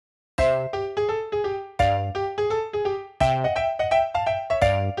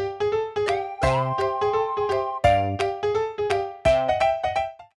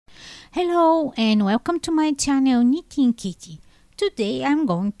Hello and welcome to my channel Knitting Kitty. Today I'm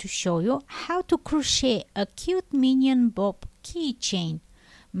going to show you how to crochet a cute minion bob keychain.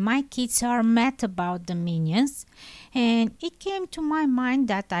 My kids are mad about the minions and it came to my mind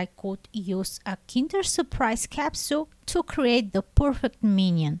that I could use a Kinder Surprise capsule to create the perfect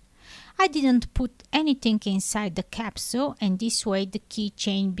minion. I didn't put anything inside the capsule and this way the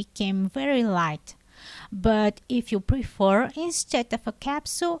keychain became very light. But if you prefer, instead of a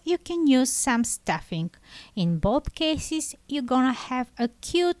capsule, you can use some stuffing. In both cases, you're gonna have a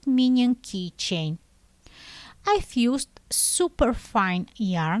cute minion keychain. I've used super fine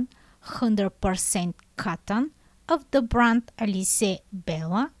yarn, 100% cotton, of the brand Alize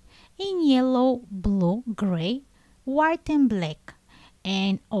Bella, in yellow, blue, grey, white and black,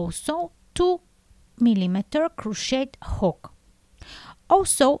 and also 2mm crochet hook.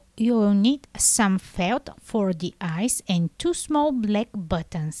 Also, you will need some felt for the eyes and 2 small black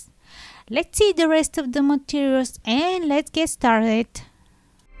buttons. Let's see the rest of the materials and let's get started.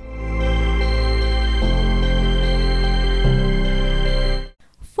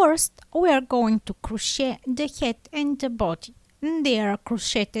 First, we are going to crochet the head and the body. They are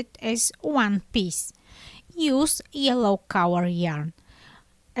crocheted as one piece. Use yellow color yarn.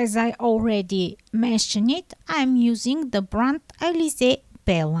 As I already mentioned it, I'm using the brand Alize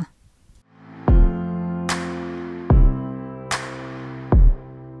Bella.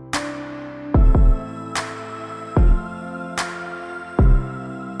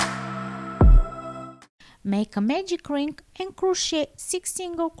 Make a magic ring and crochet 6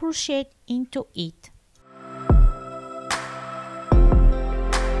 single crochet into it.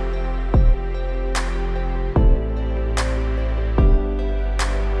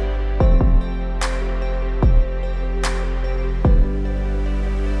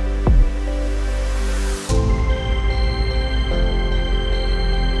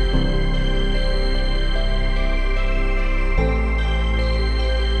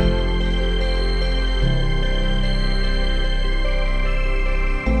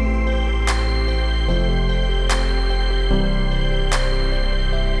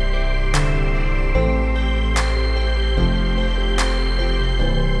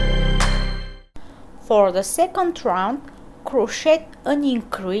 For the second round, crochet an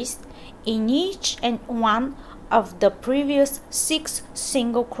increase in each and one of the previous 6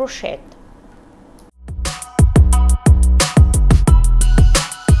 single crochet.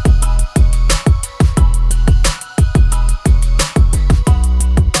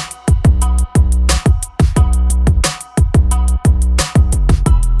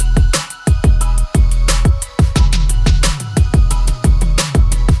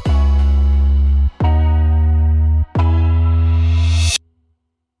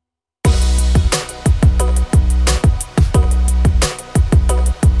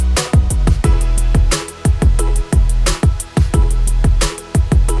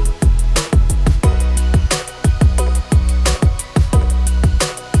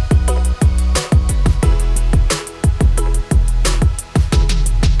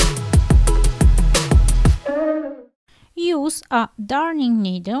 Use a darning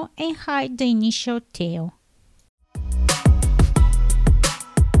needle and hide the initial tail.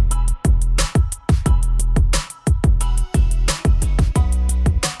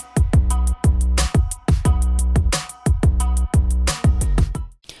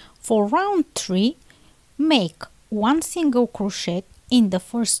 For round 3, make 1 single crochet in the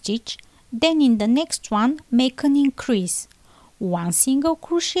first stitch, then in the next one make an increase, 1 single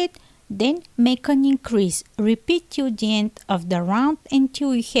crochet, then make an increase. Repeat till the end of the round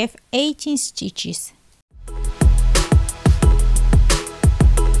until you have 18 stitches.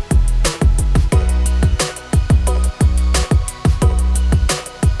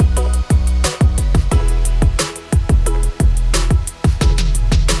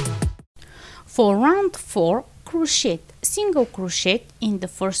 For round 4, crochet single crochet in the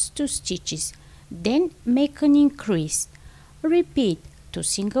first 2 stitches, then make an increase. Repeat 2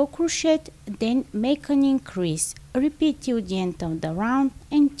 single crochet, then make an increase. Repeat till the end of the round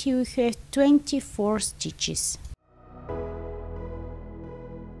until you have 24 stitches.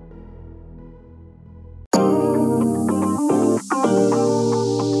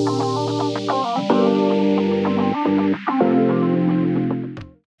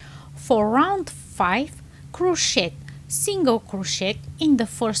 For round 5, crochet single crochet in the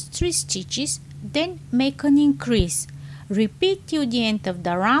first 3 stitches, then make an increase. Repeat till the end of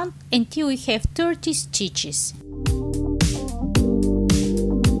the round until you have 30 stitches.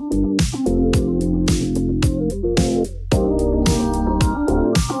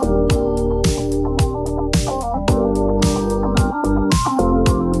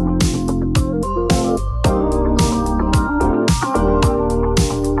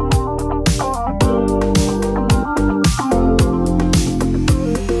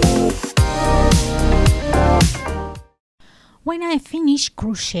 When I finish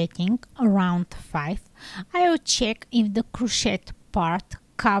crocheting round 5, I will check if the crochet part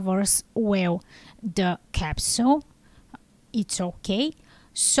covers well the capsule. It's okay.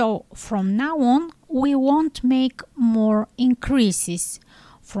 So from now on we won't make more increases.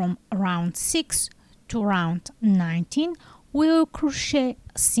 From round 6 to round 19 we will crochet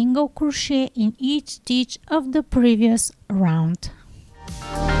single crochet in each stitch of the previous round.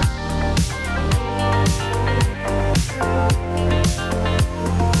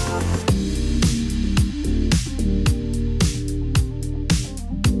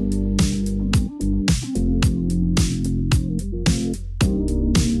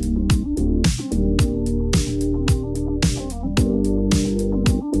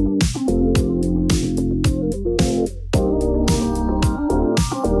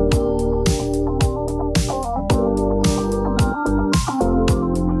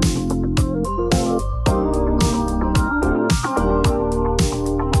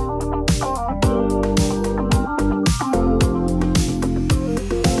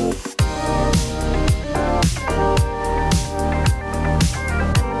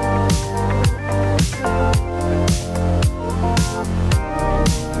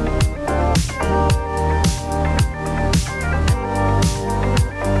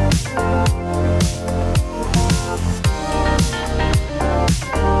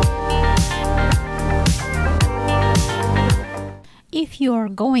 If you are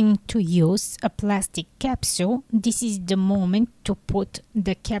going to use a plastic capsule, this is the moment to put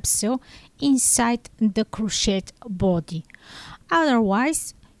the capsule inside the crochet body.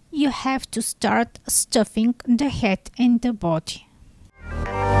 Otherwise, you have to start stuffing the head and the body.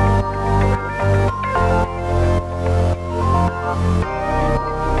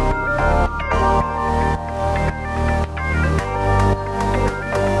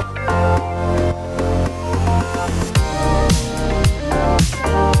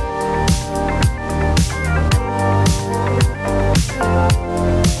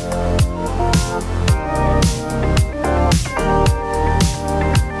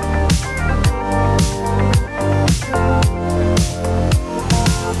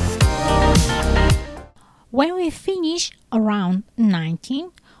 When we finish around 19,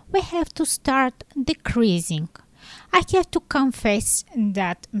 we have to start decreasing. I have to confess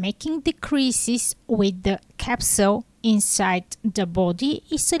that making decreases with the capsule inside the body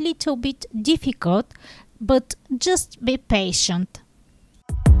is a little bit difficult, but just be patient.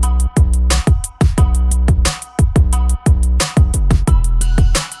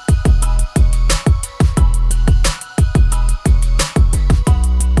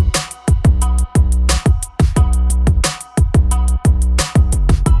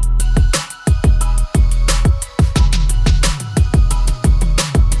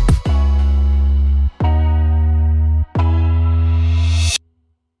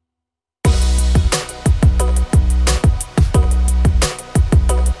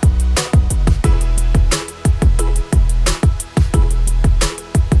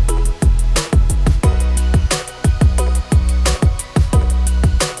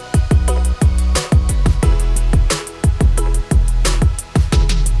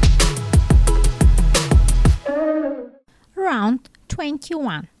 Round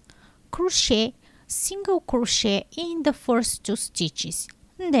 21. Crochet single crochet in the first 2 stitches.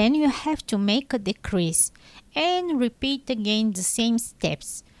 Then you have to make a decrease and repeat again the same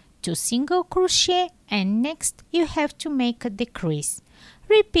steps. 2 single crochet and next you have to make a decrease.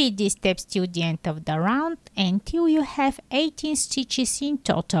 Repeat these steps till the end of the round until you have 18 stitches in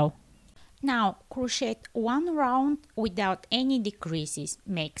total. Now crochet 1 round without any decreases.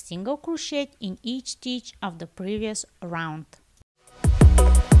 Make single crochet in each stitch of the previous round.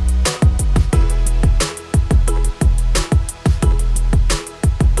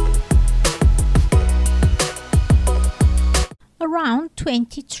 Round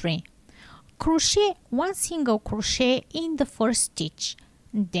 23. Crochet 1 single crochet in the first stitch.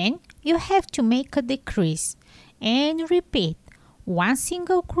 Then you have to make a decrease and repeat 1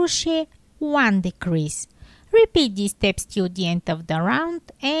 single crochet, 1 decrease. Repeat these steps till the end of the round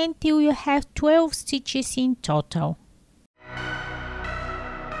until you have 12 stitches in total.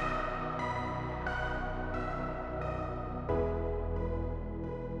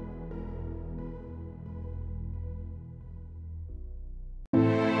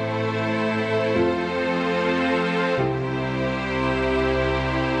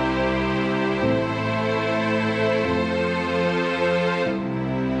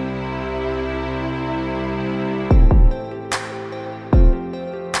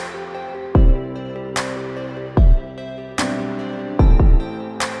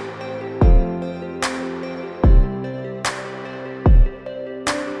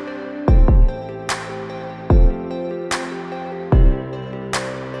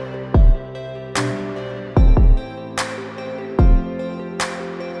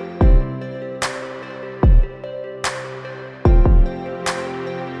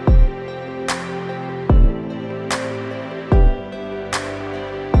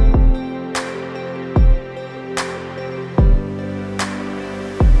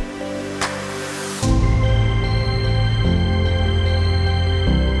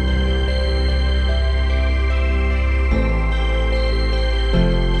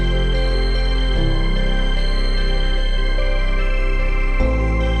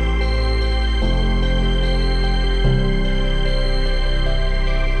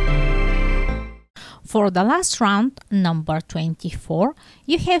 For the last round, number 24,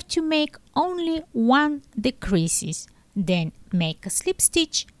 you have to make only 1 decreases. Then make a slip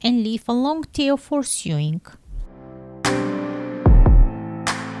stitch and leave a long tail for sewing.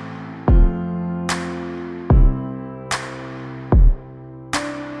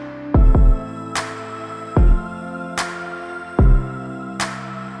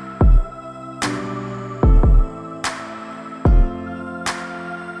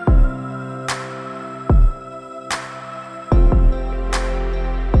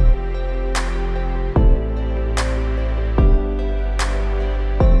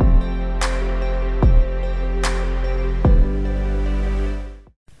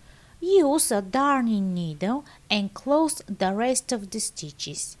 Use a darning needle and close the rest of the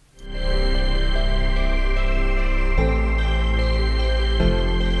stitches.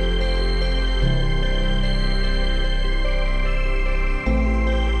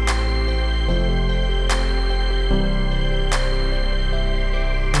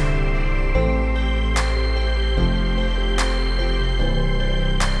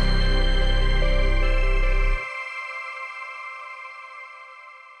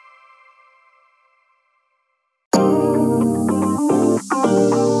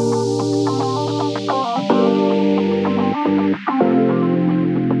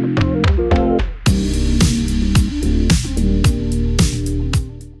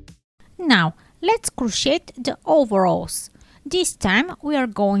 Now, let's crochet the overalls. This time we are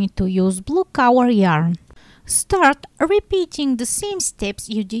going to use blue color yarn. Start repeating the same steps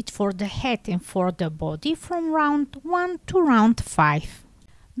you did for the head and for the body from round 1 to round 5.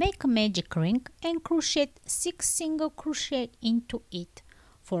 Make a magic ring and crochet 6 single crochet into it.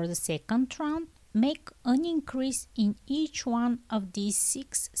 For the second round, make an increase in each one of these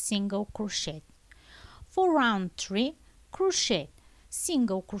 6 single crochet. For round 3, crochet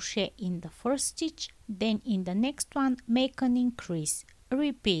single crochet in the first stitch, then in the next one make an increase.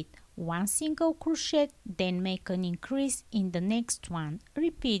 Repeat 1 single crochet, then make an increase in the next one.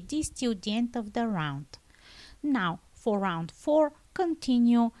 Repeat this till the end of the round. Now for round 4,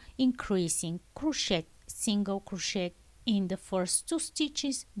 continue increasing. Crochet single crochet in the first 2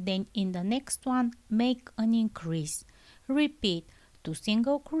 stitches, then in the next one make an increase. Repeat 2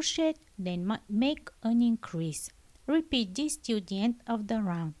 single crochet, then make an increase. Repeat this till the end of the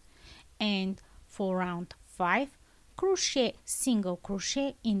round. And for round 5, crochet single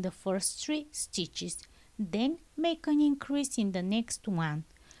crochet in the first 3 stitches, then make an increase in the next one.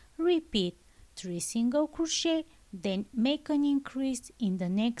 Repeat 3 single crochet, then make an increase in the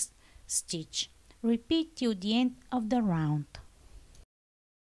next stitch. Repeat till the end of the round.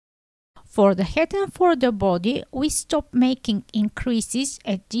 For the head and for the body, we stop making increases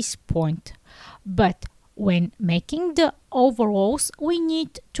at this point, but when making the overalls, we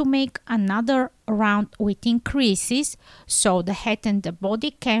need to make another round with increases so the head and the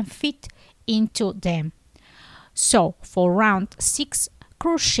body can fit into them. So for round 6,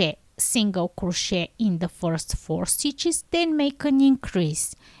 crochet single crochet in the first 4 stitches, then make an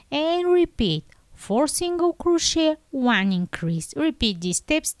increase and repeat 4 single crochet, 1 increase. Repeat these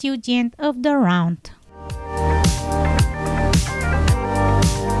steps till the end of the round.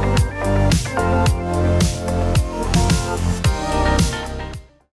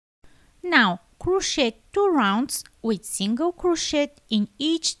 Now crochet 2 rounds with single crochet in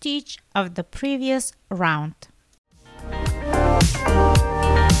each stitch of the previous round.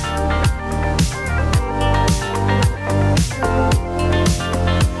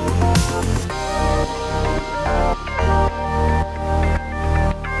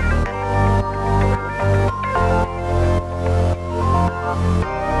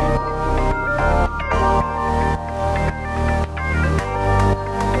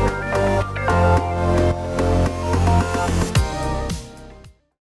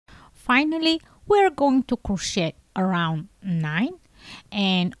 Finally, we are going to crochet around 9,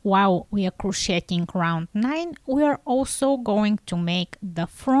 and while we are crocheting round 9, we are also going to make the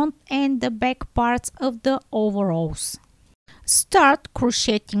front and the back parts of the overalls. Start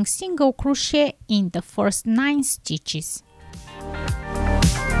crocheting single crochet in the first 9 stitches.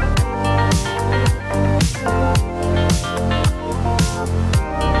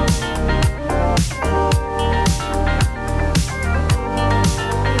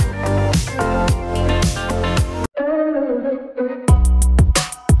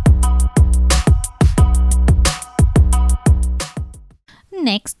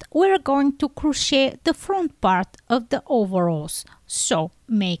 Next, we're going to crochet the front part of the overalls. So,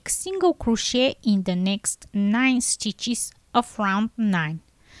 make single crochet in the next 9 stitches of round 9.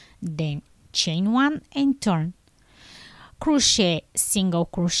 Then, chain 1 and turn. crochet single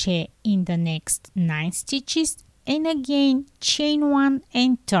crochet in the next 9 stitches, and again chain 1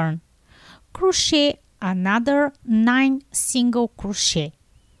 and turn. Crochet another 9 single crochet.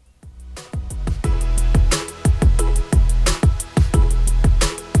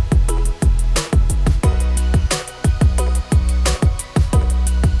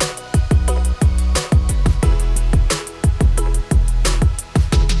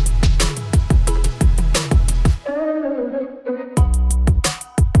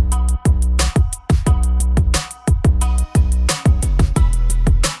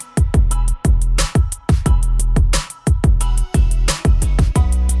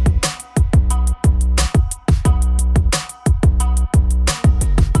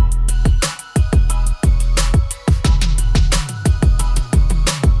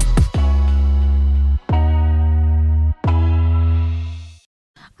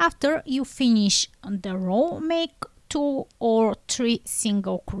 After you finish the row, make 2 or 3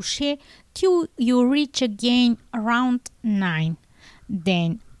 single crochet till you reach again around 9.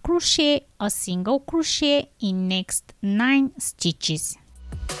 Then crochet a single crochet in next 9 stitches.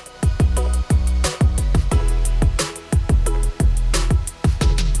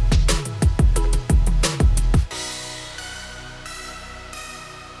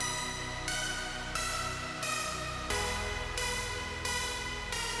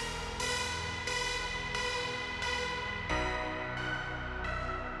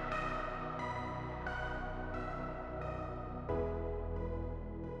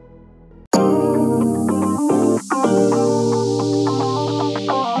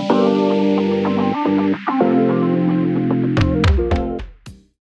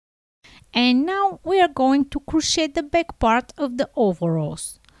 And now we are going to crochet the back part of the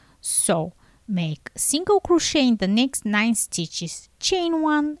overalls. So make single crochet in the next 9 stitches, chain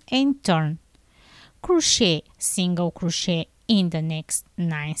 1 and turn. Crochet single crochet in the next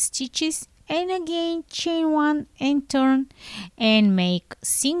 9 stitches, and again chain 1 and turn, and make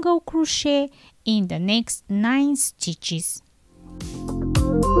single crochet in the next 9 stitches.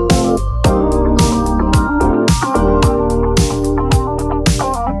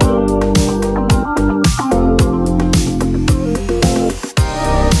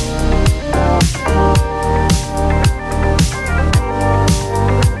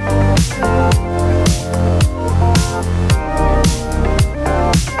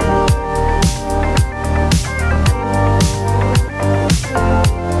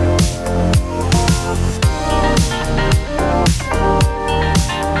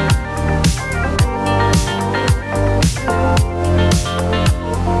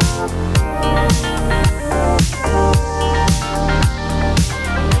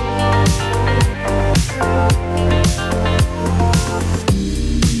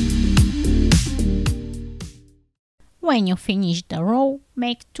 When you finish the row,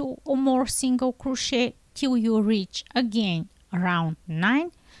 make 2 or more single crochet till you reach again around 9.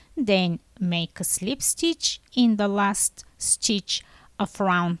 Then make a slip stitch in the last stitch of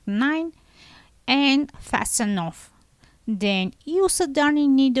round 9 and fasten off. Then use a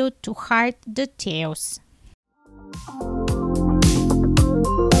darning needle to hide the tails.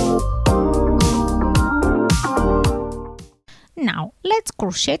 Now let's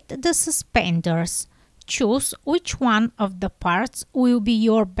crochet the suspenders. Choose which one of the parts will be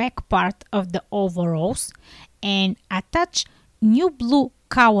your back part of the overalls and attach new blue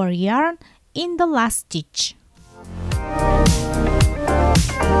color yarn in the last stitch.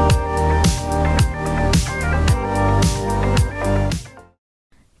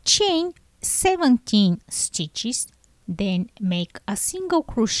 Chain 17 stitches, then make a single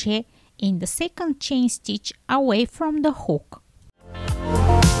crochet in the second chain stitch away from the hook.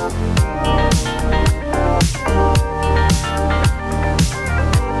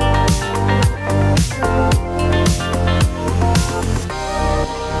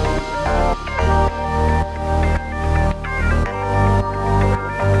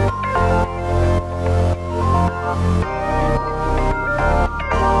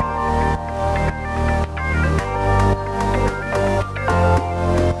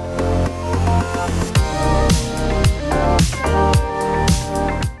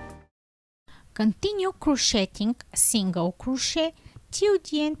 Continue crocheting single crochet till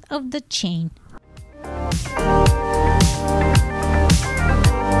the end of the chain.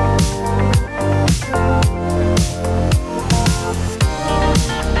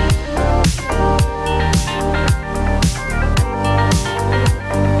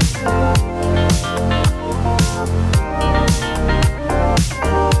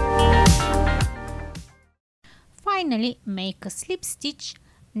 Finally, make a slip stitch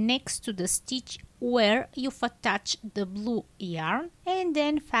next to the stitch where you've attached the blue yarn and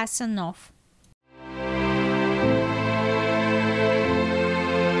then fasten off.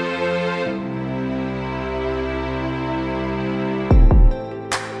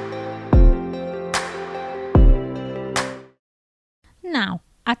 Now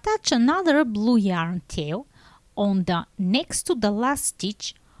attach another blue yarn tail on the next to the last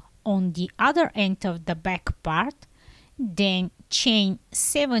stitch on the other end of the back part, then chain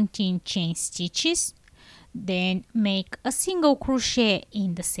 17 chain stitches, then make a single crochet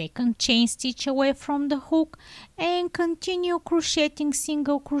in the second chain stitch away from the hook and continue crocheting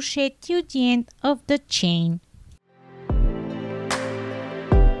single crochet till the end of the chain.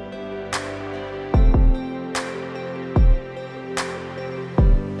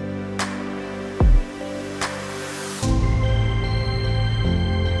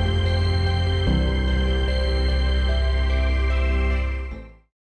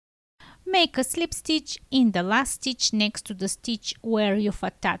 Make a slip stitch in the last stitch next to the stitch where you've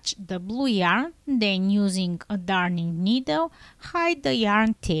attached the blue yarn, then using a darning needle, hide the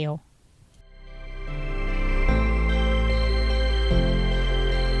yarn tail.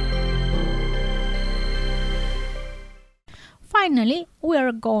 Finally, we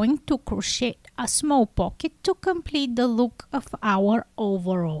are going to crochet a small pocket to complete the look of our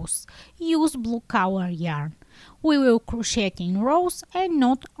overalls. Use blue color yarn. We will crochet in rows and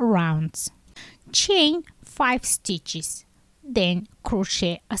not rounds. Chain 5 stitches. Then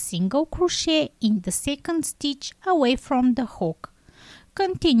crochet a single crochet in the second stitch away from the hook.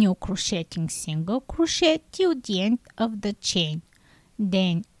 Continue crocheting single crochet till the end of the chain.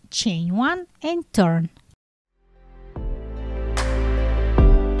 Then chain 1 and turn.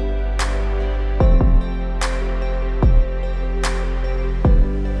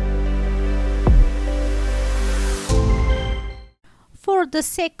 For the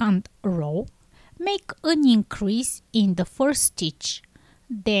second row, make an increase in the first stitch,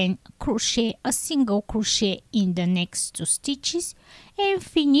 then crochet a single crochet in the next 2 stitches and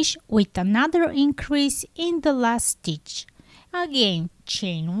finish with another increase in the last stitch. Again,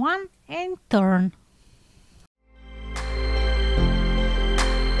 chain 1 and turn.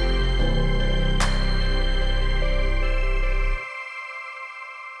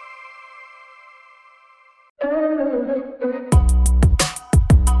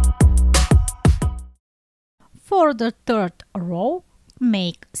 For the third row,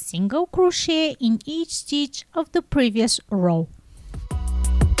 make single crochet in each stitch of the previous row.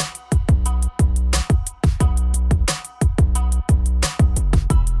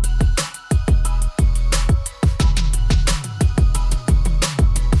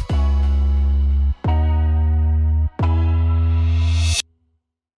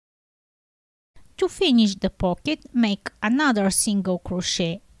 To finish the pocket, make another single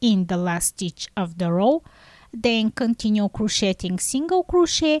crochet in the last stitch of the row, then continue crocheting single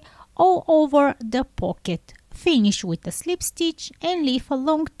crochet all over the pocket. Finish with a slip stitch and leave a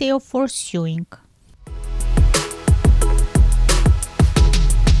long tail for sewing.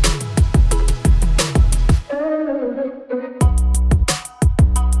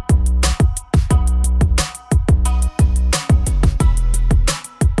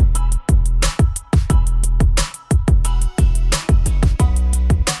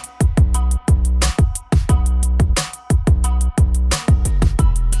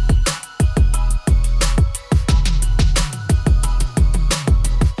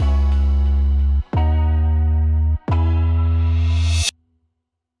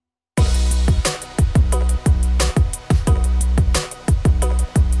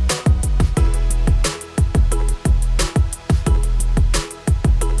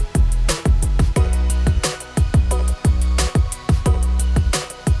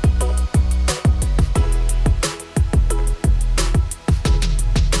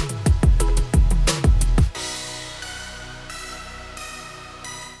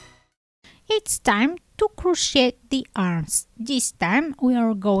 It's time to crochet the arms. This time we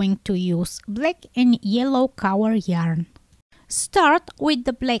are going to use black and yellow color yarn. Start with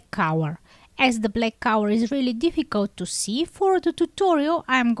the black color. As the black color is really difficult to see, for the tutorial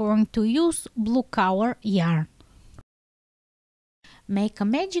I'm going to use blue color yarn. Make a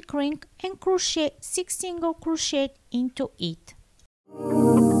magic ring and crochet 6 single crochet into it.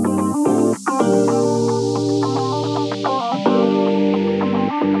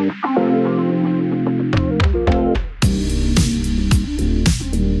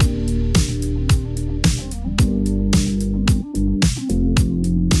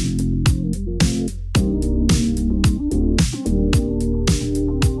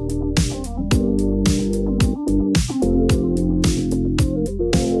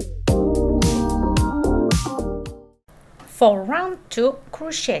 For round 2,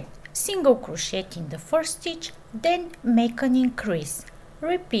 crochet. Single crochet in the first stitch, then make an increase.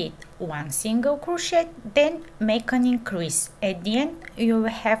 Repeat 1 single crochet, then make an increase. At the end, you will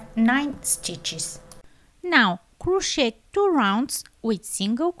have 9 stitches. Now, crochet 2 rounds with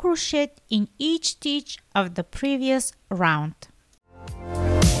single crochet in each stitch of the previous round.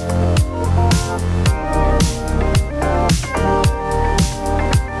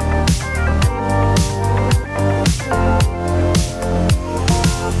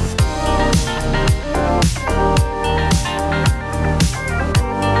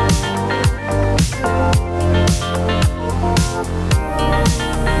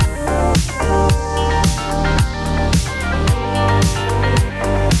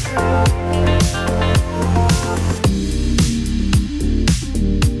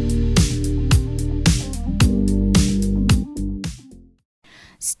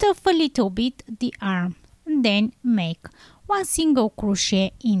 Stuff a little bit the arm, then make 1 single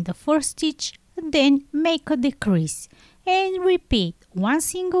crochet in the first stitch, then make a decrease, and repeat 1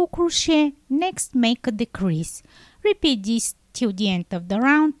 single crochet, next make a decrease. Repeat this till the end of the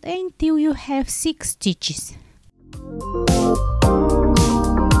round until you have 6 stitches.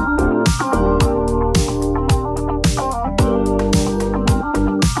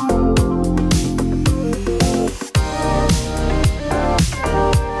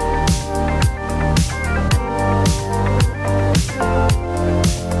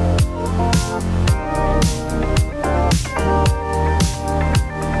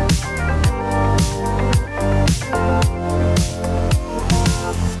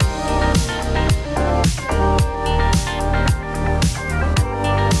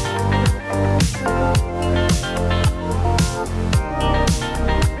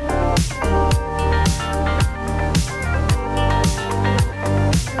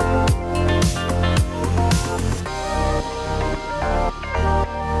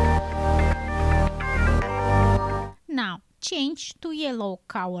 Change to yellow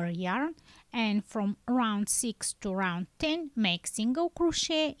color yarn, and from round 6 to round 10 make single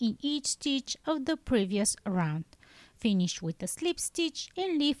crochet in each stitch of the previous round. Finish with a slip stitch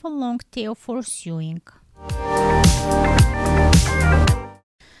and leave a long tail for sewing.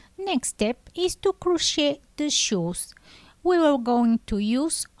 Next step is to crochet the shoes. We are going to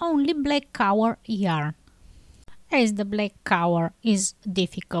use only black color yarn. As the black color is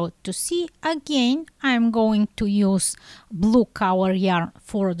difficult to see, again I'm going to use blue color yarn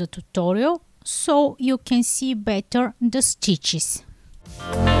for the tutorial so you can see better the stitches.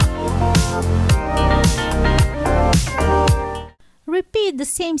 Repeat the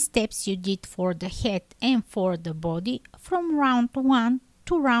same steps you did for the head and for the body from round 1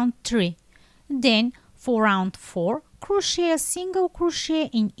 to round 3. Then for round 4, crochet a single crochet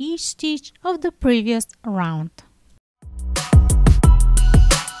in each stitch of the previous round.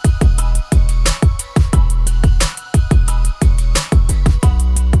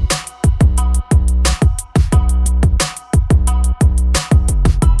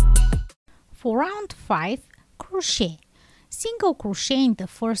 For round 5, crochet. Single crochet in the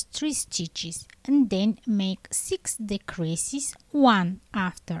first 3 stitches and then make 6 decreases, one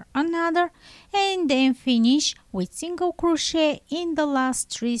after another, and then finish with single crochet in the last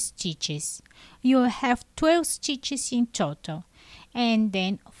 3 stitches. You have 12 stitches in total. And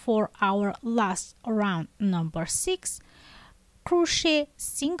then for our last round, number 6, crochet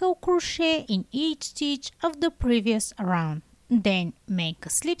single crochet in each stitch of the previous round. Then make a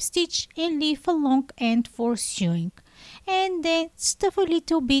slip stitch and leave a long end for sewing, and then stuff a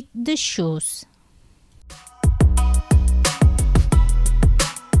little bit the shoes.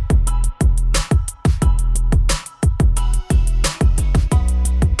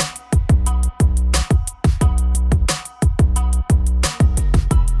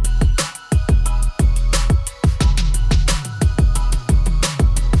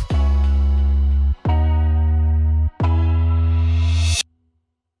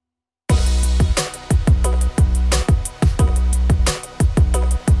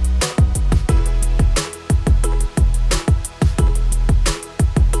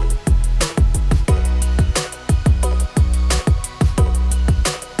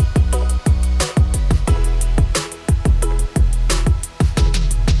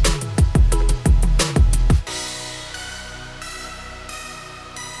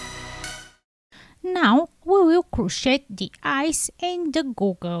 Now we will crochet the eyes and the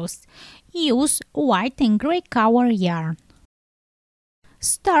goggles. Use white and gray color yarn.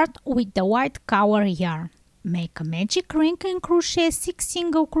 Start with the white color yarn. Make a magic ring and crochet 6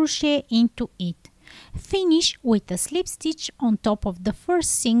 single crochet into it. Finish with a slip stitch on top of the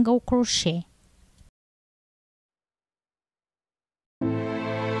first single crochet.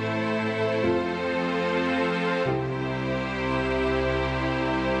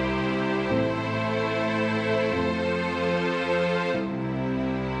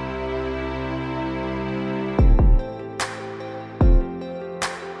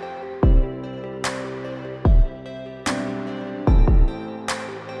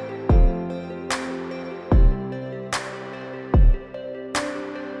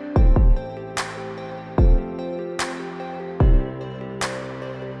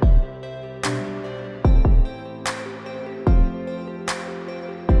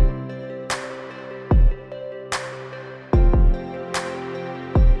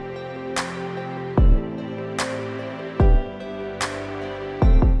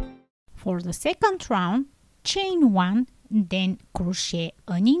 For the second round, chain 1, then crochet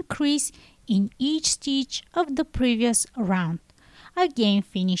an increase in each stitch of the previous round. Again,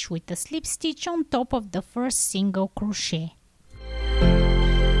 finish with a slip stitch on top of the first single crochet.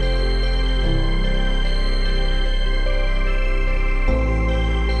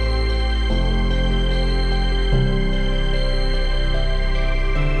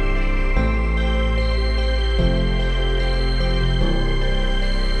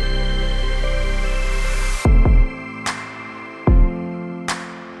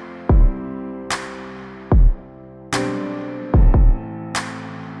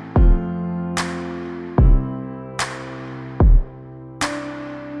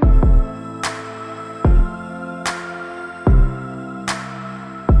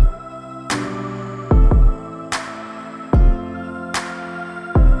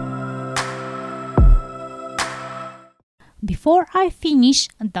 Before I finish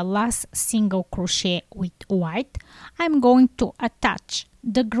the last single crochet with white, I'm going to attach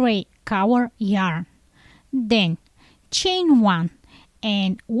the gray color yarn. Then chain 1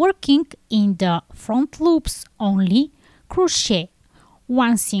 and working in the front loops only, crochet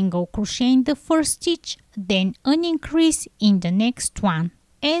 1 single crochet in the first stitch, then an increase in the next one,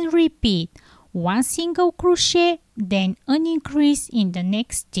 and repeat 1 single crochet, then an increase in the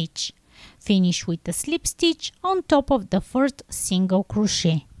next stitch. Finish with a slip stitch on top of the first single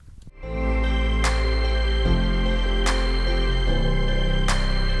crochet.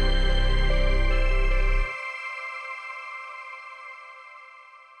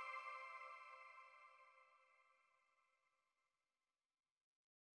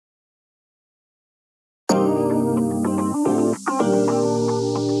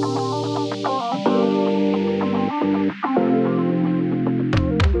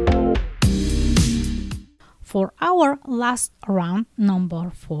 For our last round,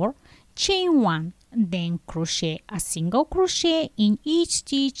 number 4, chain 1, then crochet a single crochet in each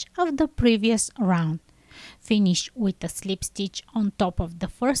stitch of the previous round. Finish with a slip stitch on top of the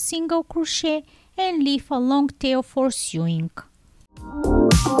first single crochet and leave a long tail for sewing.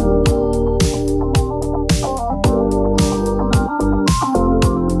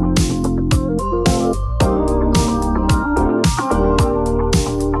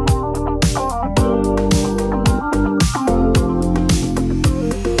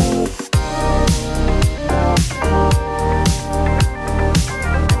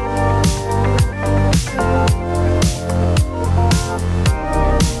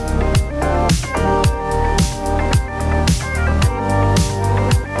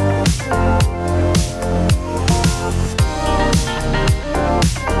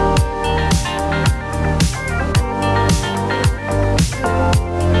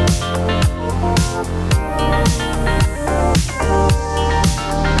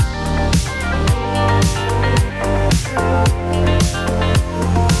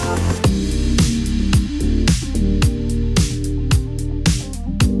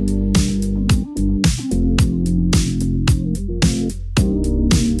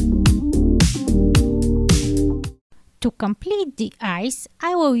 To complete the eyes,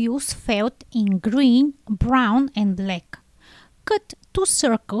 I will use felt in green, brown and black. Cut 2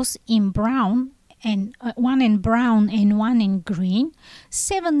 circles in brown and one in brown and one in green,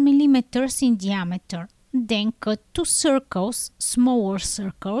 7 mm in diameter. Then cut 2 circles, smaller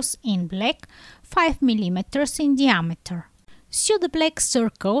circles in black, 5 mm in diameter. Sew the black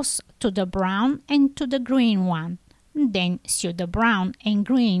circles to the brown and to the green one. Then sew the brown and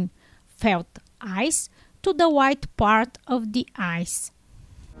green felt eyes to the white part of the eyes.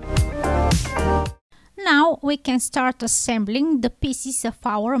 Now we can start assembling the pieces of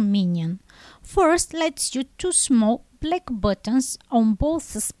our minion. First, let's sew 2 small black buttons on both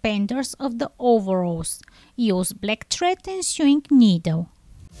suspenders of the overalls. Use black thread and sewing needle.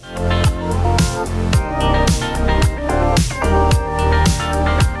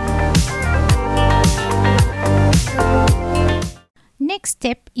 Next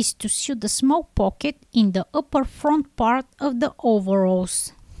step is to sew the small pocket in the upper front part of the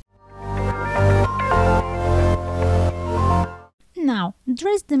overalls. Now,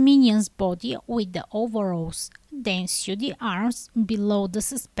 dress the minion's body with the overalls. Then sew the arms below the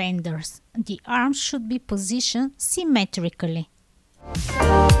suspenders. The arms should be positioned symmetrically.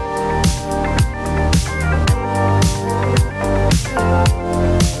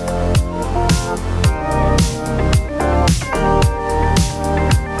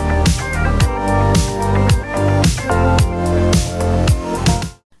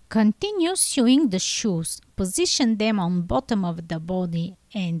 Continue sewing the shoes. Position them on bottom of the body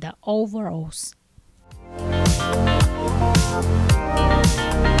and the overalls.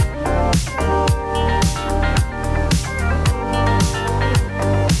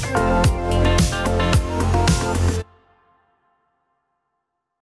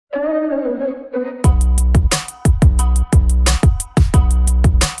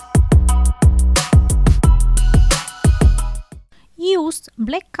 Use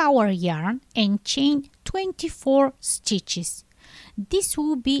black color yarn and chain 24 stitches. This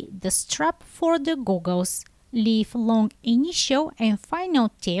will be the strap for the goggles. Leave long initial and final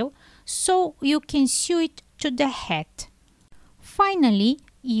tail so you can sew it to the hat. Finally,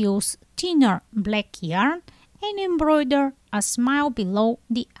 use thinner black yarn and embroider a smile below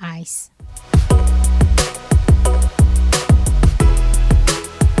the eyes.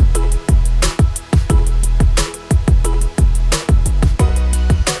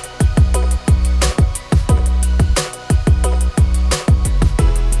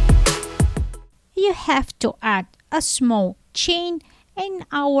 You have to add a small chain and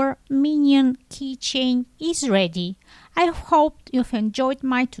our Minion keychain is ready. I hope you've enjoyed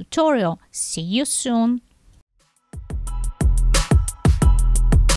my tutorial. See you soon!